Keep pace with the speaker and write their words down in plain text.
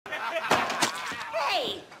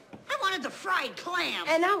fried clams.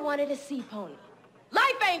 And I wanted a sea pony. Life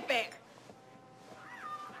ain't fair.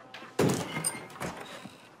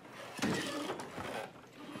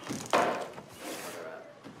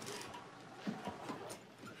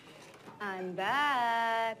 I'm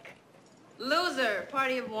back. Loser,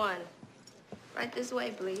 party of one. Right this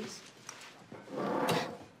way, please.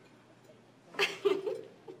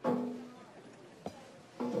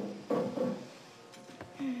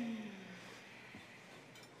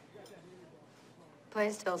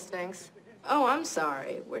 Place still stinks. Oh, I'm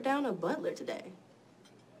sorry. We're down a butler today.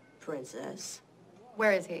 Princess.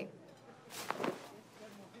 Where is he?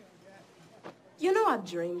 You know I've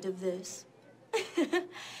dreamed of this.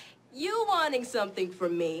 You wanting something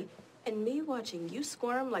from me, and me watching you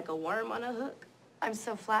squirm like a worm on a hook. I'm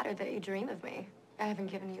so flattered that you dream of me. I haven't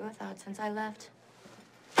given you a thought since I left.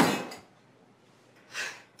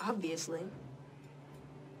 Obviously.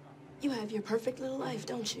 You have your perfect little life,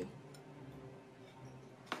 don't you?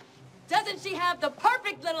 Doesn't she have the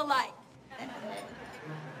perfect little life?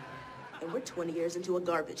 And we're 20 years into a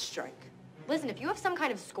garbage strike. Listen, if you have some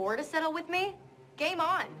kind of score to settle with me, game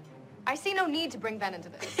on. I see no need to bring Ben into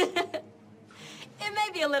this. It may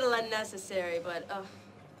be a little unnecessary, but,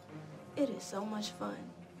 it is so much fun.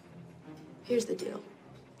 Here's the deal.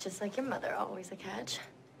 Just like your mother, always a catch.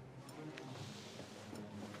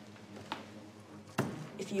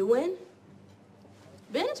 If you win,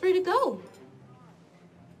 Ben is free to go.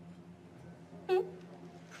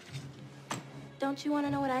 Don't you want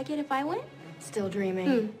to know what I get if I win? Still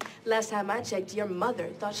dreaming. Last time I checked, your mother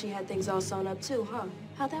thought she had things all sewn up too, huh?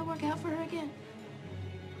 How'd that work out for her again?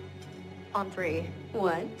 On 3.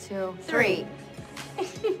 1, 2, 3.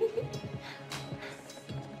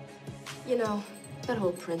 You know, that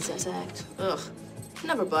whole princess act, ugh,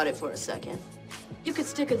 never bought it for a second. You could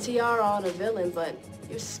stick a tiara on a villain, but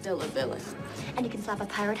you're still a villain. And you can slap a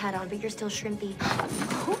pirate hat on, but you're still shrimpy.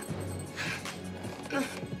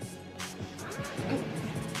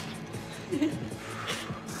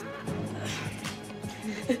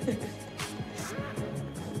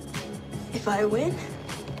 If I win,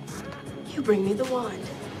 you bring me the wand.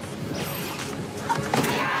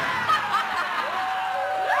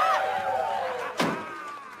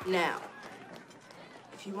 Now,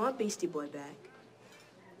 if you want Beastie Boy back,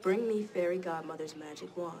 bring me Fairy Godmother's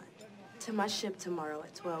magic wand to my ship tomorrow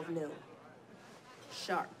at 12 noon.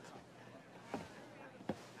 Sharp.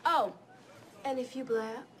 Oh, and if you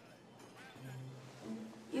blab,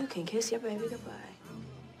 you can kiss your baby goodbye.